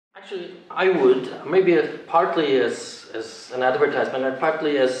Actually, I would, maybe partly as an advertisement and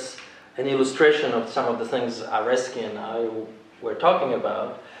partly as an illustration of some of the things Areski and I were talking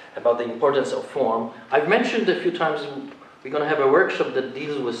about the importance of form. I've mentioned a few times we're going to have a workshop that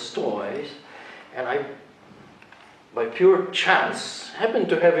deals with toys, and I, by pure chance, happened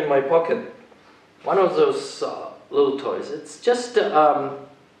to have in my pocket one of those little toys. It's just a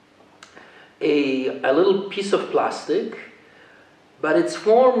little piece of plastic, but its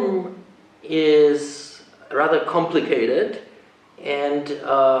form is rather complicated and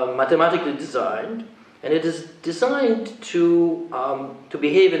mathematically designed, and it is designed to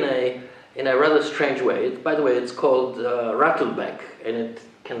behave in a rather strange way. By the way, it's called Rattleback, and it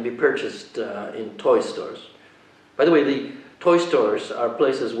can be purchased in toy stores. By the way, the toy stores are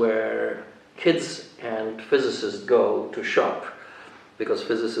places where kids and physicists go to shop, because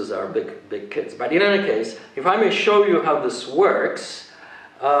physicists are big kids. But in any case, if I may show you how this works,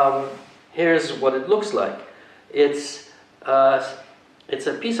 here's what it looks like. It's a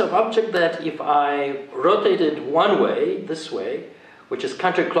piece of object that if I rotate it one way, this way, which is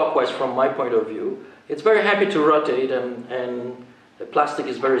counterclockwise from my point of view, it's very happy to rotate, and the plastic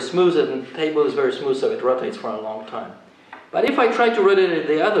is very smooth and the table is very smooth, so it rotates for a long time. But if I try to rotate it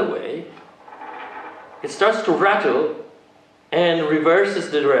the other way, it starts to rattle and reverses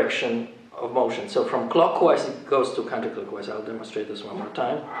the direction of motion. So from clockwise it goes to counterclockwise. I'll demonstrate this one more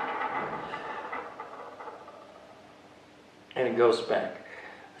time. And it goes back.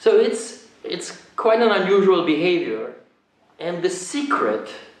 So it's quite an unusual behavior, and the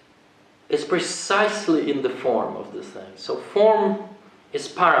secret is precisely in the form of this thing. So form is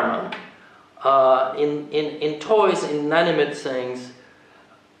paramount. In toys, in inanimate things,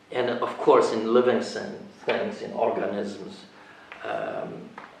 and of course in living things, in organisms,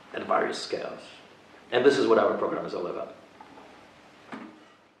 at various scales. And this is what our program is all about.